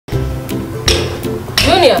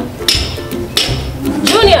Junior.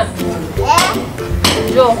 Junior.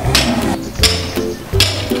 Jo.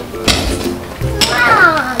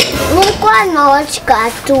 Nilikuwa nawatch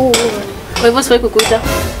cartoon. Kwa hivyo siwezi kukuita.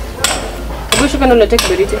 Mwisho kana unataka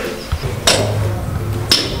kiberiti.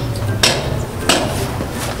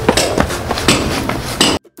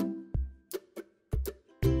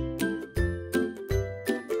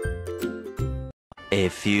 A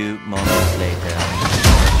few moments later.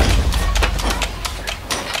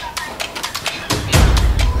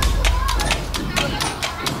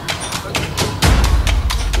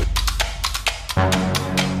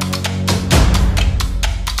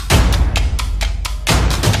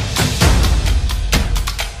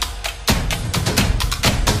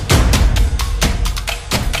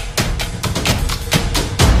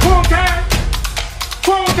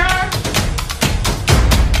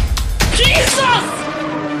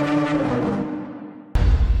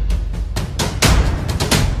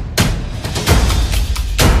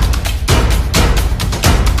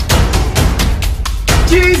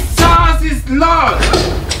 Jesus is Lord.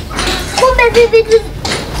 Kumbe vitu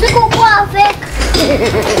siko kwa fake.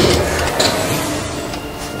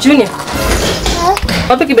 Junior.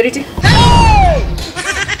 Wapi kiberiti?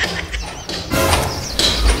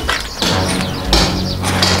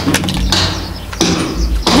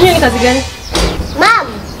 Junior ni kazi gani? Mam,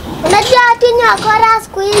 unajua atini wakora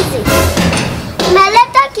siku hizi.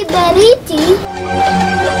 Umeleta kiberiti.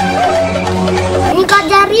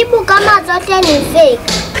 Nikajaribu kama zote ni fake.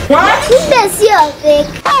 Kumbe sio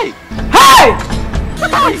fake. Hey!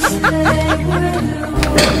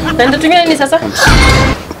 Ndio tumia nini sasa?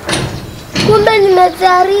 Kumbe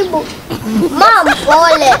nimejaribu. Mam,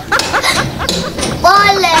 pole.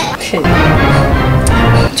 Pole.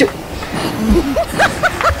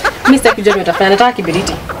 Mimi sitaki kujua utafanya. Nataka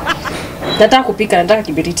kiberiti. Nataka kupika, nataka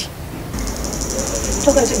kiberiti.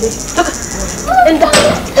 Toka kiberiti. Toka. Enda.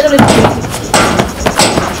 Enda kiberiti.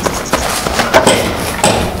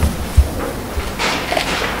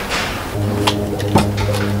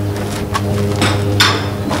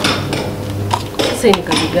 Sasa ni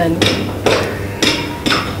kazi gani?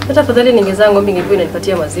 Hata fadhali ningezaa ng'ombe ingekuwa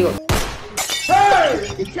inanipatia maziwa.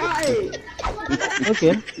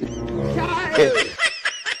 Okay.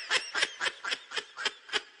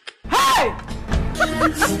 Hey!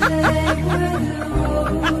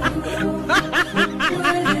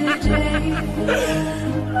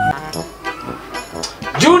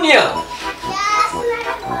 Junior.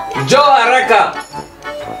 Njoo haraka.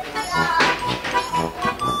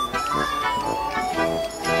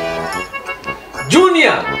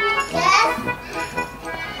 Junior.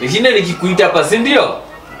 Nishinda nikikuita hapa, si ndio?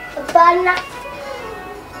 Hapana.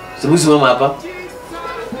 Sababu simama hapa.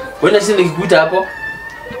 Wewe nishinda nikikuita hapo.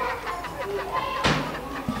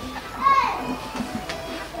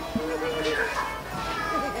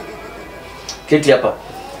 Keti hapa.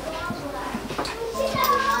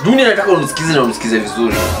 Junior, nataka unisikize na unisikize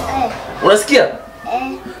vizuri. Unasikia?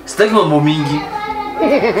 Sitaki mambo mingi.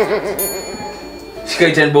 Shika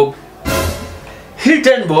hii 10 bob. Hii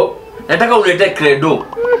 10 bob nataka unilete credo.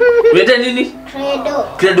 Unilete nini? Credo.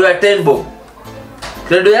 Credo ya 10 bob.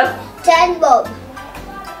 Credo ya 10 bob.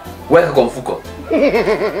 weka kwa mfuko.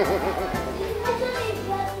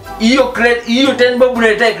 Hiyo 10 bob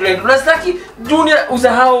unilete credo. Unastaki Junior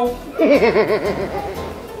usahau.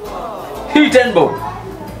 Hii 10 bob.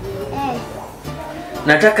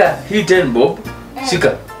 Nataka hii 10 bob.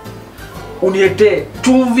 Shika. Uniletee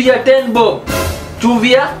chumvi ya 10 bob.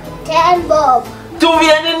 Chumvi ya 10 bob. chumvi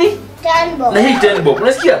ya nini? 10 bob. Na hii 10 bob.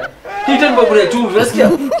 Unasikia? Hii 10 bob ni chumvi, unasikia?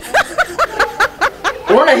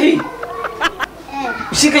 Unaona hii?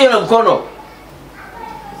 Shika hiyo na mkono.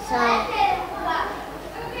 Sawa.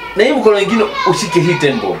 Na hii mkono mwingine ushike hii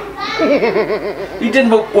 10 bob. Hii 10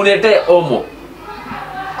 bob uniletee omo.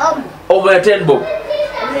 Omo ya 10 bob.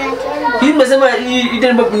 Hii nimesema hii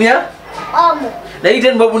 10 bob ni ya Omo. na hii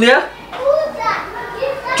 10 bob ni ya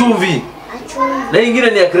chumvi. Na hii nyingine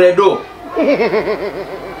ni ya credo.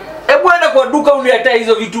 Hebu enda kwa duka uniletee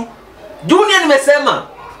hizo vitu. Junior, nimesema.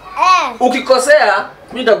 Ukikosea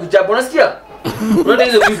mimi nitakuchapa, unasikia? Unaleta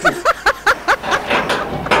hizo vitu.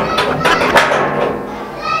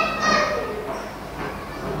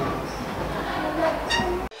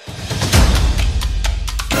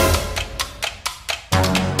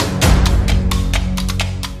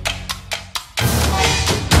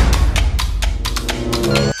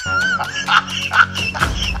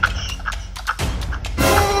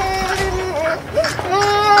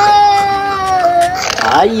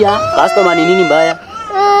 Haya, customer ni nini mbaya?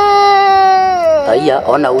 Haya,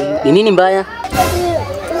 ona huyu. Ni nini mbaya?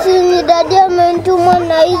 Sini dadi nimetumwa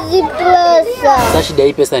na hizi pesa. Sasa shida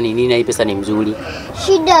hii pesa ni nini? Hii pesa ni mzuri.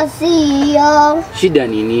 Shida si hiyo. Shida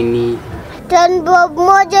ni nini? 10 bob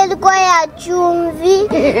moja ilikuwa ya chumvi,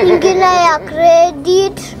 ingine ya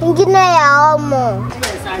credit, ingine ya omo.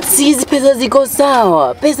 Si hizi pesa ziko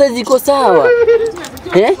sawa. Pesa ziko sawa.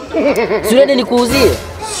 Sio nikuuzie?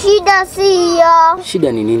 Shida si hiyo.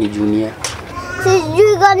 Shida ni nini Junior?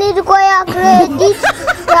 Sijui gani ilikuwa ya credit,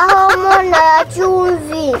 ya omo na ya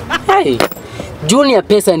chumvi. Hey, Junior,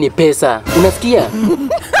 pesa ni pesa. Unasikia?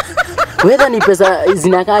 Whether ni pesa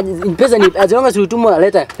zinakaa, pesa ni azonga siutumwa.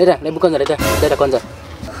 Leta, hebu kwanza leta kwanza.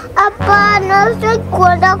 Hapana, sitaki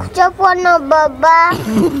kwenda kuchapwa na baba.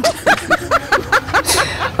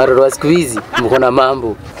 Watoto wa siku hizi mko na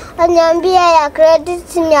mambo. Ananiambia ya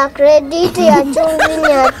credit ni ya credit, ya chumvi ni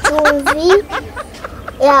ya chumvi,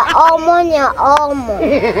 ya omo ni ya omo.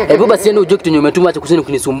 Hebu basi ende ujue kitu umetuma, acha kusini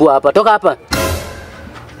kunisumbua hapa. Toka hapa.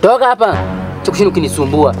 Acha kusini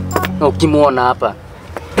kunisumbua. Na ukimuona hapa.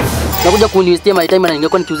 Nakuja kuniwestia my time na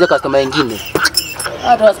ningekuwa nikiuzia customer wengine.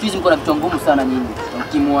 Hata wa siku hizi mko na vitu ngumu sana nyinyi.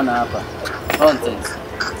 Ukimuona hapa. Nonsense.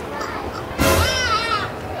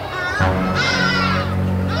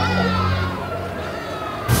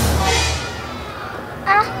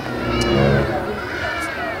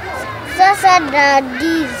 Sasa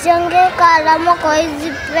dadi, jange kalama kwa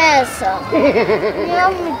hizi pesa.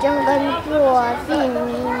 Ni mchanganyikiwa wa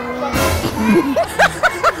mimi.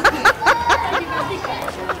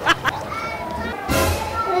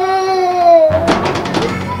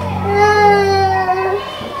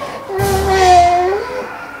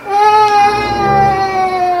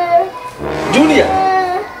 Junior,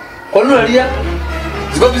 kwa nini unalia?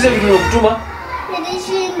 Ziko bize vitu nimekutuma?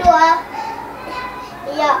 Nilishindwa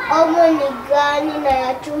ya omo ni gani na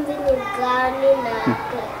ya chumvi ni gani na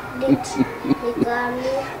credit ni gani.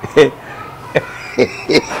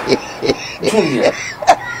 Junior,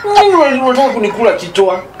 wewe unataka kunikula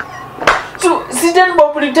kichwa? So, si 10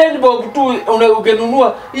 bob ni 10 bob tu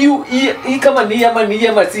ungenunua hii kama ni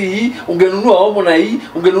ama si hii, ungenunua omo na hii,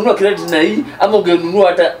 ungenunua credit na hii, ama ungenunua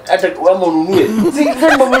hata ama ununue. Si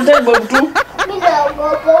 10 bob ni 10 bob tu. Mimi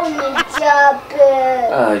naogopa unichape.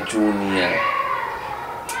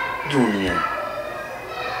 Junior.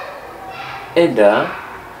 Enda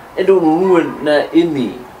ununue na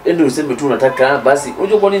ini. Enda useme tu unataka basi.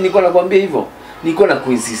 Unajua kwa nini nilikuwa nakwambia hivyo? Nilikuwa na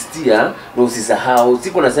kuinsistia na usisahau.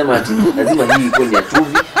 Siko nasema ati lazima hii iko ni ya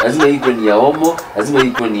chumvi, lazima hii iko ni ya omo, lazima hii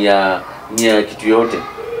iko ni ya kitu yote.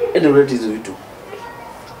 Enda ulete hizo vitu.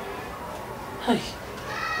 Hai.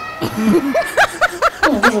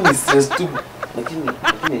 Mbona ni stress tu?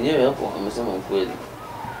 Lakini yeye hapo amesema ukweli.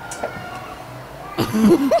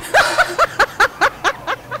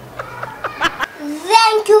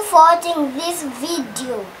 Thank you for watching this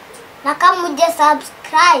video. Na kama uja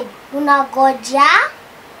subscribe, unagoja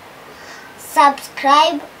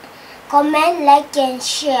subscribe, comment, like and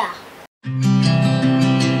share.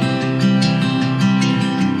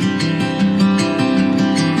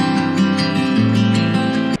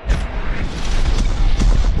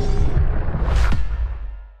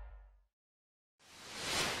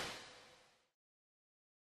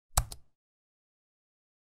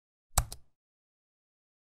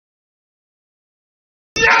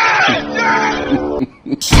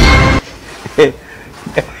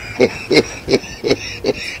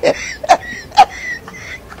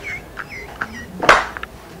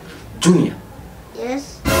 Junior. Yes.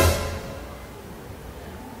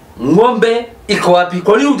 Ng'ombe iko wapi?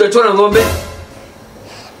 Kwa nini hujachora ng'ombe?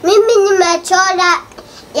 Mimi nimechora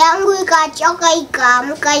yangu ikachoka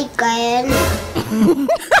ikaamka ikaenda.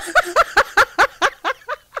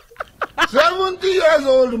 70 years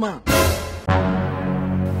old man.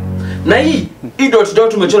 Na hii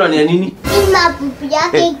dot umechora ni ya nini? Hii mapupu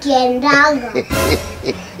yake ikiendanga.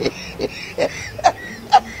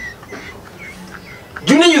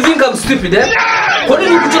 Junior, you think I'm stupid, eh? Kwa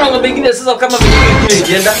nini kuchora ng'ombe ingine sasa kama vingine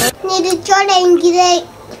ikienda? Nilichora ingine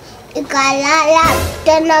ikalala,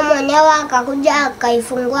 tena mwenyewe akakuja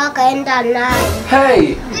akaifungua akaenda nayo.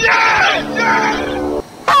 Hey!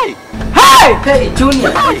 Hey,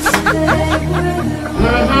 Junior!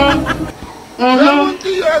 70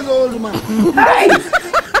 years old man. Hey!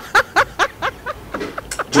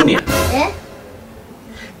 Junior,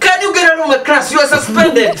 can you get out of my class? You are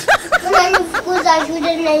suspended! Unanifukuza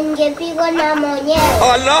shule na ningepigwa na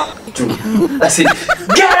mwenyewe. Allah. Junior, I said,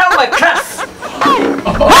 get out of my class!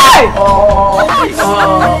 Hey!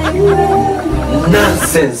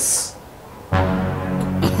 Nonsense!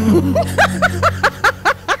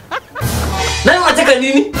 Na unataka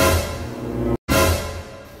nini?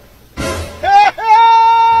 Hey!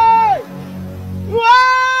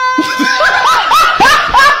 Wow!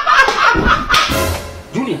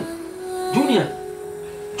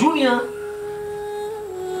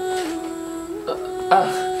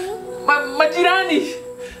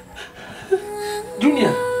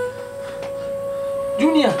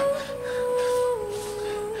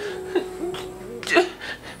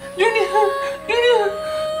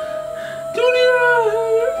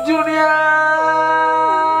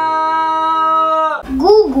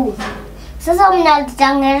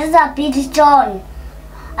 alitengeneza pigeon.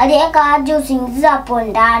 Aliweka aje usingizi hapo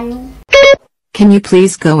ndani. Can you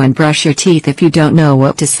please go and brush your teeth if you don't know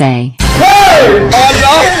what to say?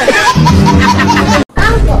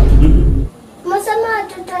 Uncle, msema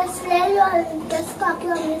watoto wa Israeli waliteseka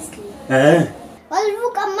wakiwa Misri.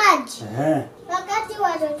 Walivuka maji. Wakati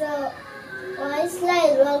watoto wa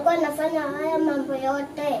Israeli walikuwa wanafanya haya mambo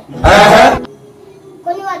yote.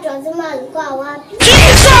 Kwani watu wazima walikuwa wapi?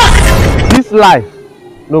 This life,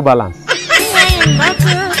 no balance.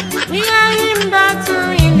 We are in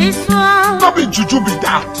battle in this world. Stop it, Juju, be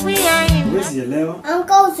that. We are in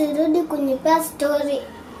Uncle, usirudi kunipea story.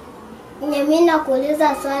 Mimi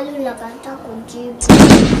nakuuliza swali unakataa kujibu.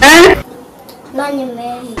 Nani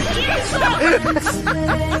mimi?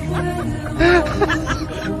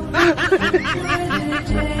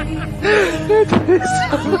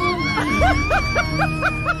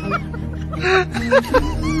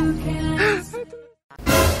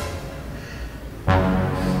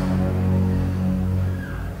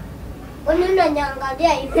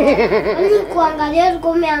 Unaniangalia hivyo. Mimi kuangalia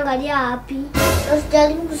ulikuwa umeangalia wapi?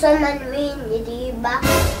 Usijaribu kusema ni mimi niliiba.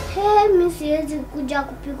 Mimi siwezi kuja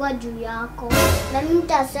kupigwa juu yako. Na mimi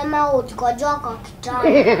nitasema utikojoa kwa kitanda.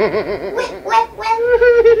 We.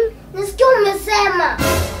 Nisikie umesema.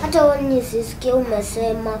 Hata wewe nisisikie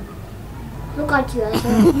umesema. Look at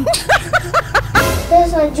yourself.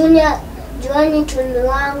 Pesa Junior, Juani tuni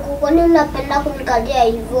wangu. Kwani unapenda kunikalia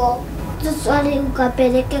hivyo? Swali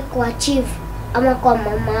ukapeleke kwa chief ama kwa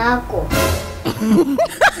mama yako.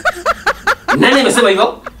 Nani amesema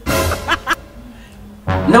hivyo?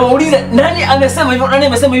 Na waulize nani amesema hivyo? Nani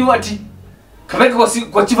amesema hivyo ati? Kapeleke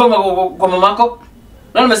kwa chief ama kwa mama yako?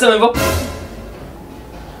 Nani amesema hivyo?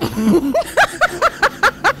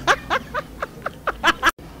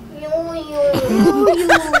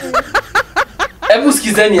 Hebu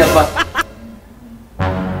sikizeni hapa.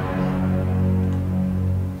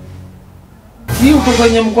 Hii uko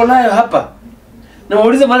kwenye mko nayo hapa. Na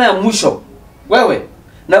waulize mara ya mwisho. Wewe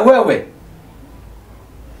na wewe.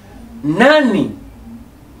 Nani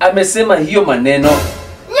amesema hiyo maneno?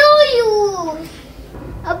 Nyuyu.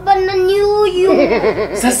 Hapana nyuyu.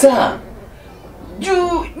 Sasa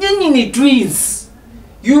nyinyi ni twins.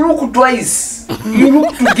 You look twice. You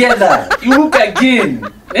look together. You look again.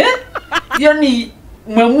 Yani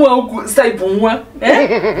mwamua huku saipumua.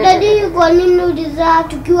 Daddy, kwa nini ulizaa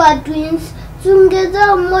tukiwa twins?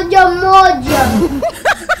 Sungeza moja.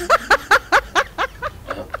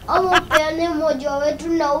 Ama peane moja wetu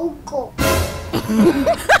na huko.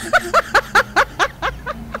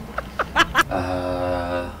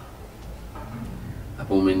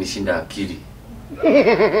 Hapo umenishinda akili.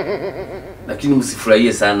 Lakini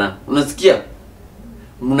msifurahie sana. Unasikia?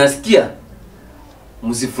 Mnasikia?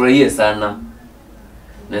 Msifurahie sana.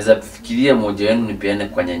 Naweza kufikiria moja wenu nipeane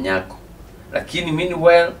kwa nyanyako. Lakini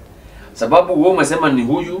meanwhile, sababu wewe umesema ni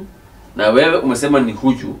huyu na wewe umesema ni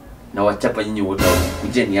huyu, na wachapa nyinyi wote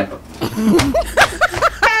kujeni hapa.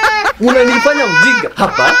 Unanifanya mjinga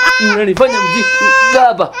hapa? Unanifanya mjinga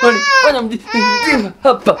hapa? Unanifanya mjinga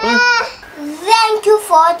hapa? Thank you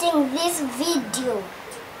for watching this video.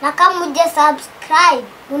 Na kama uja subscribe,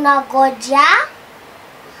 unagoja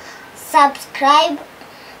subscribe,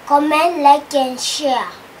 comment, like and share.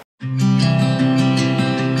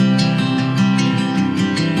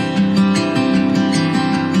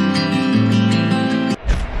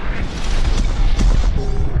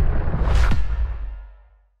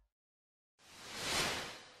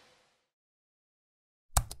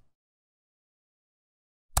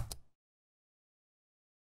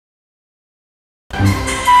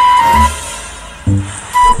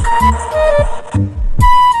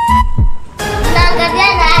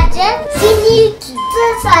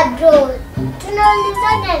 Sasa bro,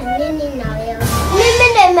 tunaulizana nini na wewe? Mimi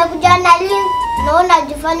ndio nimekuja na link na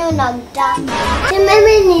unajifanya unamtaka. Si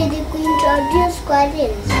mimi nilikuintroduce kwa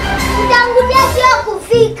link. Utangulia sio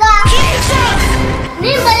kufika.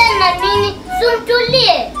 Mimi mbele na nini?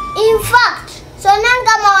 Sumtulie. In fact, sona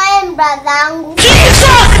kama wewe brother yangu.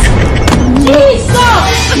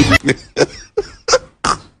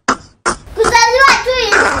 Kuzaliwa tu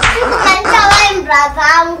hivi, sikumaanisha wewe brother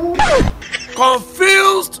yangu.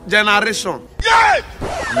 Confused generation.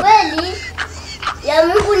 Kweli ya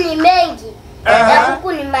Mungu ni mengi, ya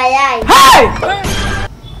kuku ni mayai.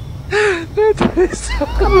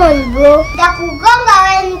 Come on bro, takugonga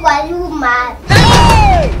wewe kwa nyuma.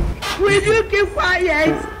 Will you keep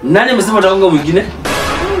quiet? Nani amesema atagonga mwingine?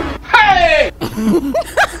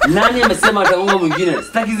 Nani amesema atagonga mwingine?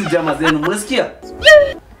 Sitaki hizi drama zenu. Mnasikia?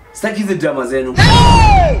 Sitaki hizi drama zenu.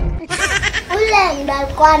 Ule ndo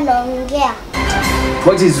alikuwa anaongea.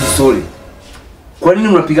 What is the story? Kwa nini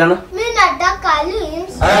mnapigana? Mimi nataka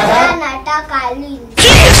lins. Nataka lins.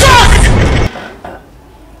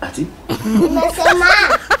 Ati? Nimesema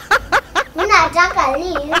mimi nataka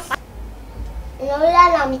lins.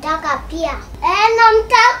 Yule namtaka pia.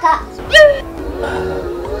 Namtaka.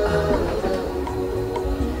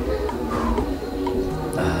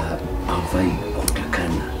 Hawafai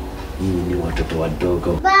kutakana. Nyinyi ni watoto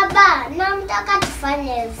wadogo. Baba, namtaka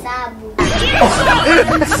tufanye hesabu.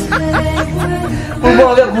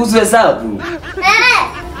 Unaongea kuhusu hesabu?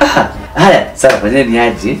 Haya, sasa fanyeni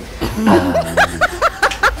aje?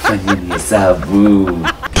 Fanyeni hesabu.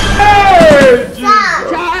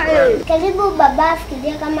 Karibu baba,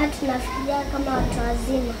 fikiria kama tunafikiria kama watu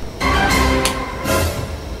wazima.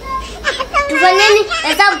 Tufanyeni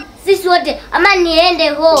hesabu sisi wote ama niende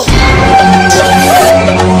home.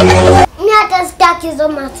 Mimi hata sitaki hizo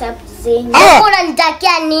mahesabu zenyu.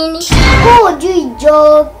 Unanitakia nini? Hujui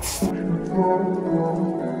jokes.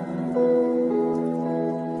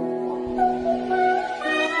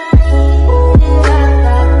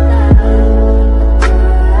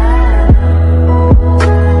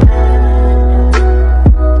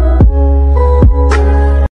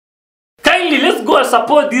 Kindly, let's go and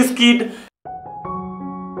support this kid.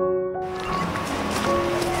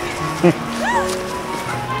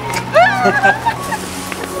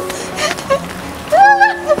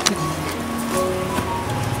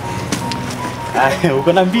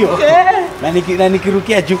 Uko na mbio? Na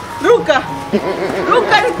nikirukia juu. Ruka.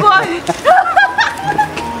 Ruka niko.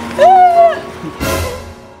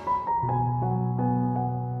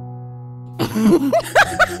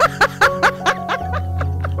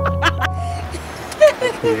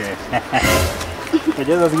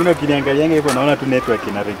 Unajua zingine ukiniangalia hivyo naona tu network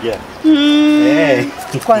inarejea.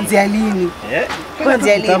 Kuanzia lini?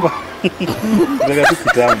 Kuanzia lini? Ndio tu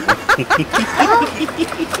kitambo.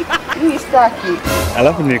 Ni staki.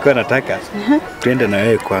 Alafu nilikuwa nataka tuende na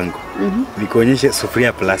wewe kwangu. Nikuonyeshe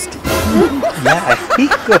sufuria plastic.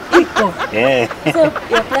 Iko. So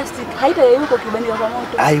ya plastic haitayeyuka kibandika kwa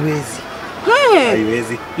moto. Haiwezi.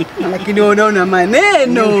 Haiwezi. Lakini unaona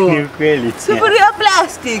maneno. Ni kweli. Sufuria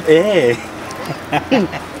plastic.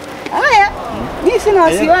 Haya. Mimi sina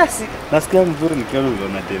wasiwasi. Nasikia mzuri nikiona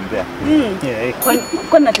unatembea.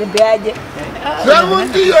 Kwa natembeaje?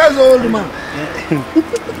 70 years old man.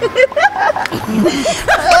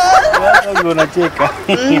 Wewe unacheka.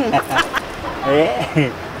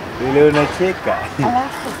 Leo unacheka.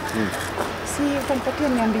 Alafu. Si utampatia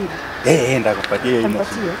 200. Ndakupatia hiyo.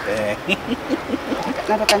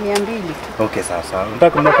 Nataka 200. Okay, sawa.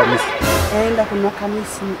 Unataka kununua kamisi? Enda kununua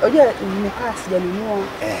kamisi. Unajua nimekaa sijanunua.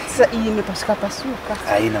 Sasa hii imepasuka.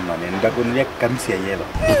 Haina maneno. Nitakununulia kamisi ya yellow.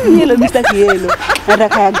 Yellow mistaki yellow.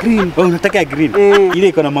 Nataka ya green. Unataka ya green? Ile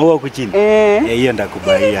iko na maua huko chini. Hiyo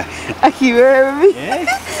ndakubaia. Aki wewe.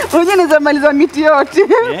 Unajua naweza maliza miti yote.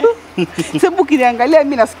 Sababu kiniangalia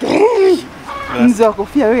mimi nasikia. Mzee wa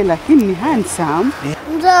kofia wewe lakini ni handsome.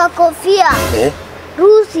 Mzee wa kofia.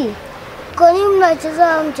 Rusi. Kwa nini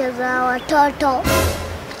mnacheza mchezo wa watoto?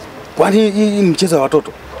 Kwani hii mchezo wa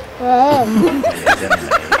watoto?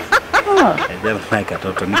 Jana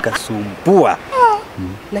katoto nikasumbua.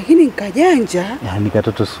 Lakini nikajanja.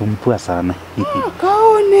 Nikatoto sumbua sana.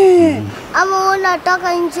 Kaone. Ama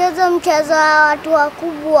unataka nicheze mchezo wa watu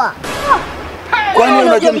wakubwa? Kwani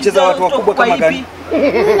unajua mchezo wa watu wakubwa kama gani?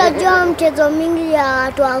 Mimi najua mchezo mingi ya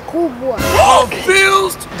watu wakubwa.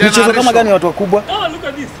 Mchezo kama gani ya watu wakubwa? Look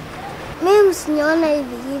at this. Mimi msiniona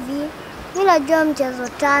hivi. Mimi najua mchezo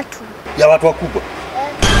 3. Ya watu wakubwa.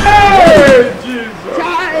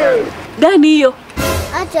 Gani hiyo?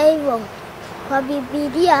 Hata hivyo, kwa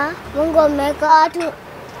Biblia Mungu ameweka watu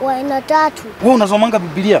wa aina 3. Wewe unasomanga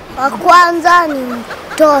Biblia? Wa kwanza ni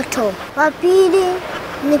mtoto, wa pili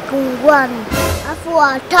ni pungwani, afu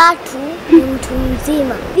wa 3 ni mtu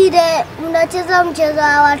mzima. Vile mnacheza mchezo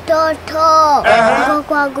wa watoto, mko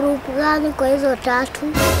kwa group gani kwa hizo 3?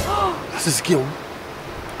 Sisikia huyu.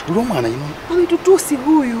 Ndio maana yino. Ametutusi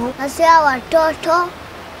huyu. Asia watoto,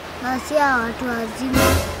 asia watu wazima.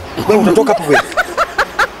 Wewe utatoka hapo wewe.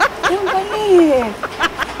 Angalie.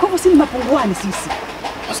 Kwa hivyo si mapunguani sisi.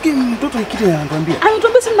 Asikia mtoto ikiti anatuambia.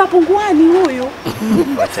 Anatuambia si mapunguani huyu.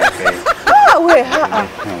 Acha kae. We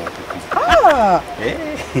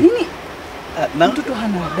nini? Na mtoto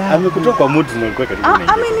hana adabu. Amekutoa kwa mood na alikuwa karibu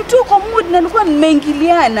na. Amenitoa kwa mood na nilikuwa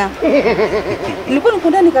nimeingiliana. Nilikuwa niko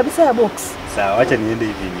ndani kabisa ya box. Sawa, acha niende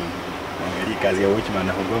hivi ni. Niangalie kazi ya watchman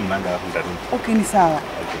na fungua mlango hapo ndani. Okay, ni sawa.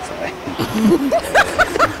 Okay, sawa.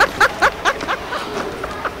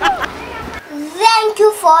 Thank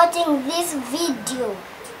you for watching this video.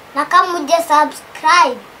 Na kama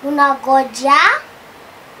hujasubscribe, unagoja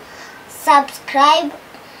subscribe,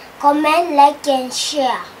 comment, like and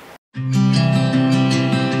share.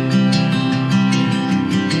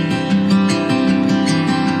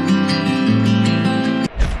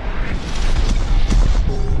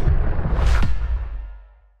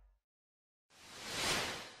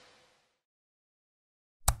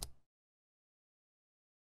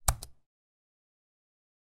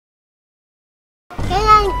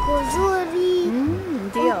 Kenya ni kuzuri.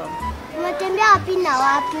 Ndio. Umetembea wapi na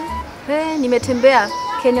wapi? Nimetembea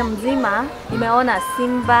Kenya mzima. Nimeona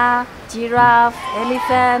simba, giraffe,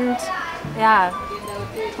 elephant, yeah,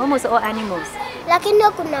 almost all animals. Lakini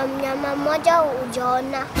kuna mnyama mmoja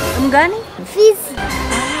hujaona. Mgani? Fisi.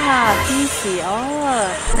 Fisi.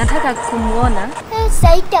 Nataka kumuona.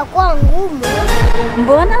 Sasa itakuwa ngumu.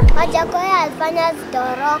 Mbona? Wajakoya alifanya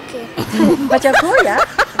zitoroke. Wajakoya?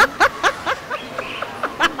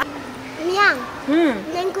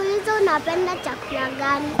 Nikuuliza unapenda chakula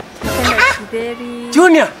gani? Napenda strawberry.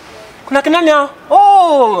 Junior, kuna kinani hao?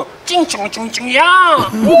 Oh, ching ya.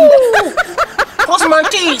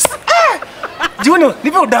 Cosmetics. Junior,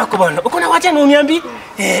 nipe udaku bwana. Uko na wacha na uniambi?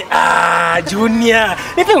 Junior,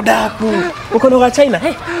 nipe udaku. Uko na wa China?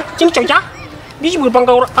 Ching ya. Biji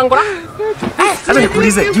mpanga angora. Sasa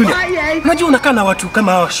nikuulize Junior. Unajua unakaa na watu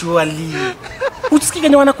kama hao shwali. Usikie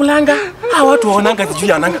kwenye wanakulanga, watu waonanga sijui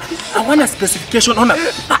yananga. Hawana specification. Ona,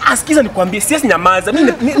 asikiza nikwambie, siasi nyamaza.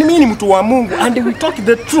 Mimi ni mtu wa Mungu and we talk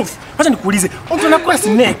the truth. Acha nikuulize, mtu anakula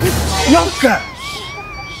snake,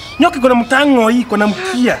 nyoka kuna mtango hii, kuna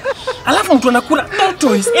mkia. Alafu mtu anakula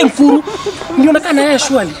tortoise, nkuru. Ndio unakaa na yeye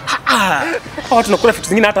shwali. Watu tunakula vitu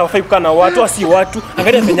zingine hata hawafai kukaa na watu, si watu.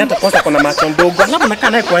 Angalia venye hata kwanza kuna macho ndogo. Alafu nakaa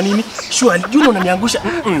naye kwa nini? Shwali, Junior unaniangusha.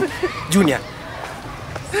 Junior.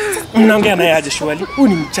 Mnaongea naye aje shwali? Huyu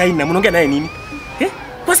ni Mchina, mnaongea naye nini?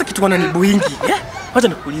 Kwanza kitu wana ni buingi. Wacha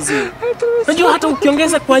nikuulize. Unajua hata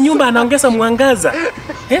ukiongeza kwa nyumba anaongeza mwangaza.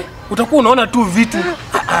 Utakuwa unaona tu vitu.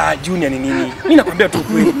 Junior ni nini? Mimi nakwambia tu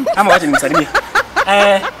kweli. Ama wacha nimsalimie.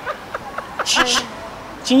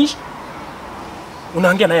 Ching.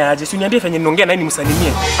 Unaongea naye aje? Si uniambie fanye ninaongea naye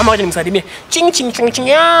nimsalimie. Ama wacha nimsalimie. Ching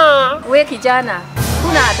ya. Wewe kijana,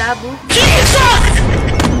 huna adabu.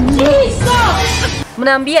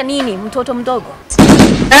 Mnaambia nini mtoto mdogo?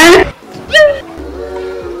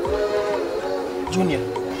 Junior,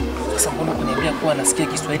 sasa mbona kuniambia kuwa nasikia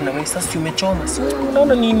Kiswahili na wewe sasa si umechoma? Si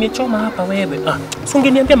unaona ni nimechoma hapa wewe. Si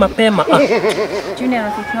ungeniambia mapema. Junior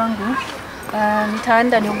rafiki wangu,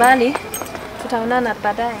 nitaenda nyumbani. Tutaonana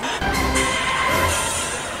baadaye.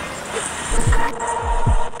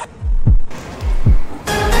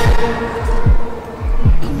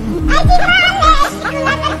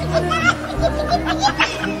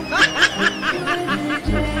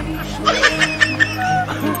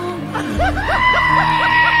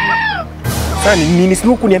 Sasa nini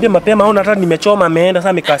simu kuniambia mapema au nataka nimechoma ameenda sasa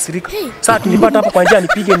amekasirika. Sasa tunipata hapo kwa njia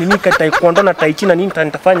nipige nini taekwondo na tai chi na nini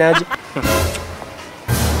nitafanya aje?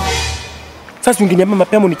 Sasa ungeniambia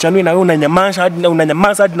mapema unichanue na wewe unanyamaza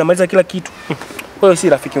hadi namaliza kila kitu. Wewe si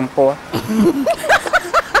rafiki mpoa.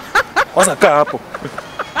 Sasa kaa hapo.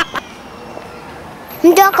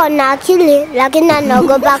 Mtoko na akili lakini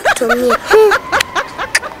anaogopa kutumia.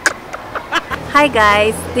 Hi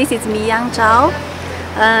guys, this is Mjanja.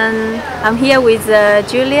 I'm here with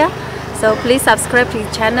Julia, so please subscribe to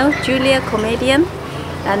his channel, Julia Comedian.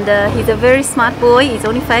 And he's a very smart boy. He's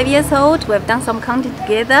only 5 years old. We have done some content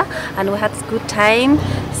together and we had a good time.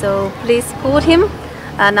 So please support him.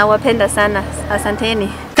 Nawapenda sana. Asanteni.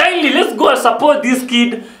 Kindly let's go and support this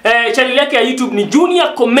kid. Channel yake ya YouTube ni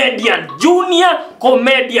Junior Comedian.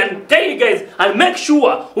 Kindly guys, and make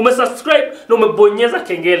sure umesubscribe na umebonyeza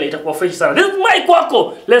kengele, itakuwa fresh sana. This is my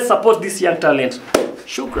kwako. Let's support this young talent.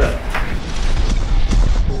 Shukran.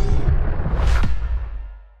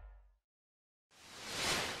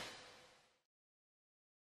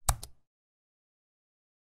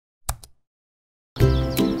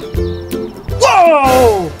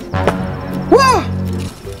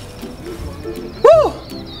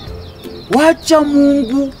 Wacha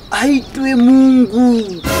Mungu aitwe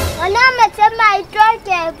Mungu. Wana amesema aitwe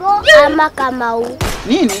Kevo ama Kamau.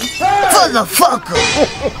 Nini? Motherfucker.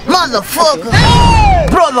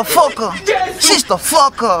 Brotherfucker.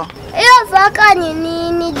 Sisterfucker. Hiyo faka ni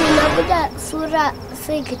nini? Tunakuja sura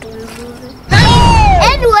si kitu nzuri.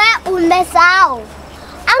 Anyway, umesa